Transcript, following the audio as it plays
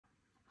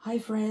Hi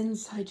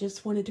friends, I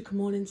just wanted to come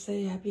on and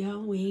say happy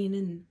Halloween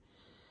and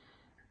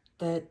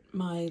that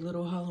my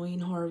little Halloween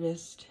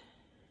harvest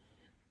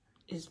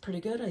is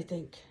pretty good, I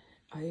think.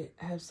 I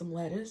have some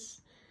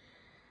lettuce.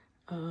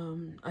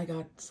 I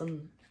got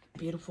some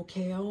beautiful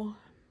kale.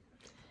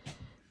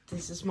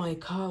 This is my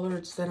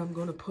collards that I'm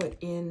going to put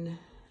in.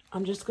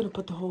 I'm just going to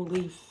put the whole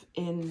leaf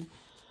in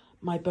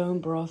my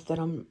bone broth that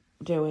I'm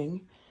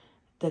doing,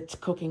 that's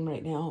cooking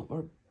right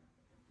now.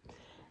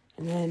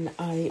 And then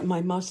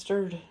my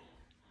mustard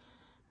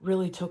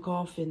really took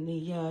off in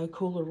the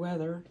cooler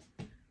weather.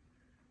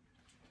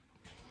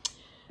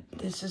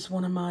 This is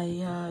one of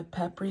my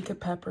paprika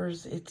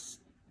peppers. It's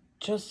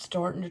just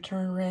starting to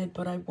turn red,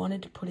 but I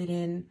wanted to put it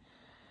in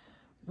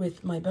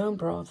with my bone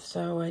broth,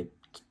 so I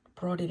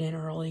brought it in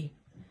early.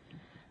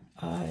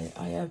 I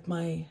have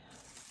my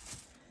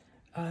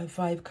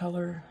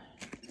 5-color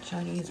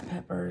Chinese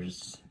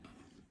peppers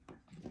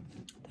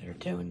that are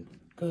doing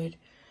good.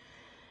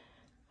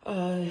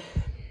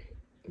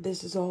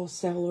 This is all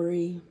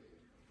celery.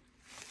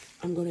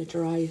 I'm going to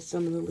dry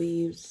some of the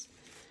leaves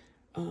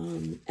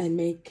and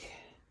make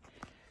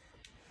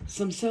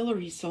some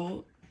celery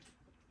salt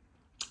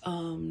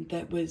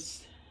that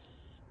was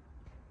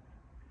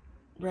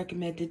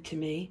recommended to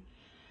me.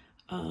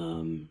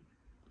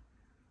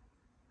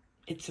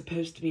 It's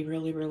supposed to be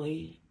really,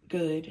 really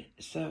good,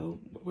 so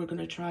we're going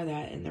to try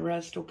that, and the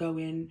rest will go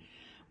in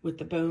with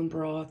the bone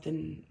broth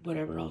and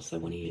whatever else I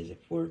want to use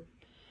it for.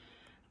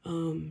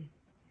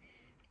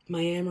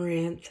 My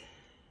amaranth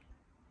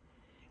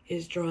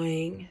is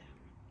drying,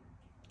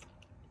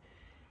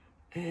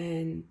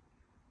 and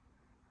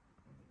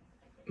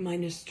my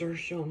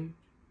nasturtium,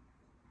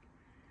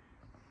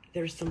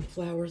 there's some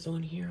flowers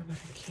on here, but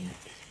I can't.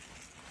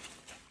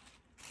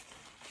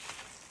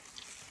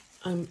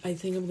 I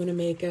think I'm going to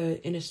make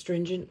an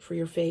astringent for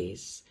your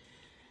face,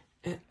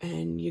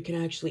 and you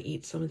can actually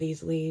eat some of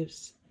these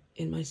leaves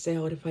in my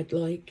salad if I'd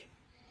like.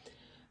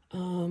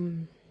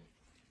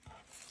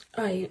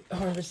 I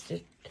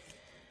harvested a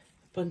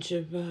bunch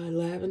of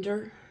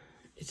lavender.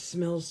 It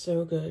smells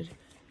so good.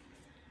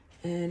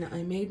 And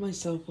I made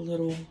myself a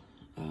little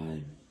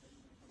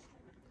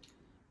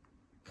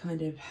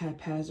kind of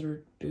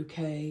haphazard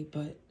bouquet,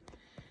 but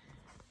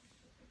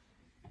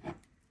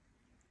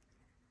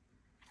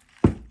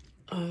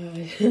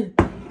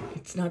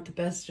it's not the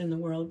best in the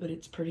world, but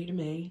it's pretty to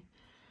me.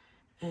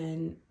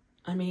 And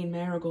I mean,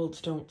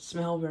 marigolds don't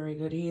smell very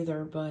good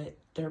either, but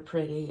they're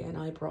pretty, and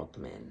I brought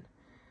them in.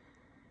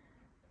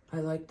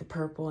 I like the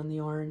purple and the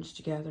orange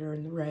together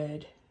and the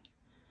red.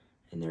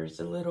 And there's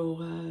a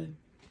little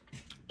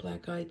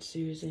black-eyed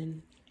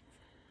Susan.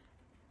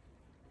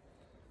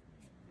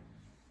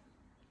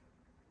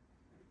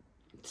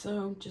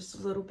 So just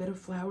a little bit of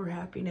flower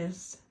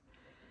happiness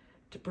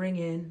to bring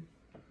in.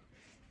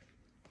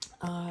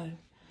 I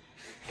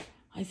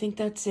think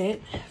that's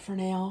it for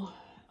now.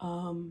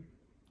 I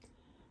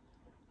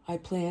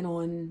plan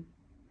on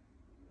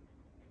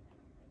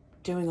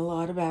doing a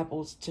lot of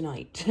apples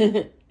tonight.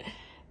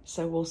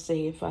 So we'll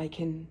see if I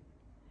can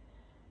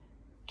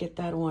get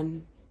that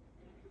on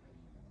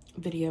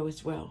video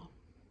as well.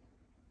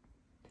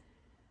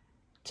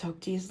 Talk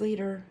to you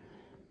later.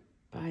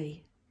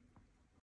 Bye.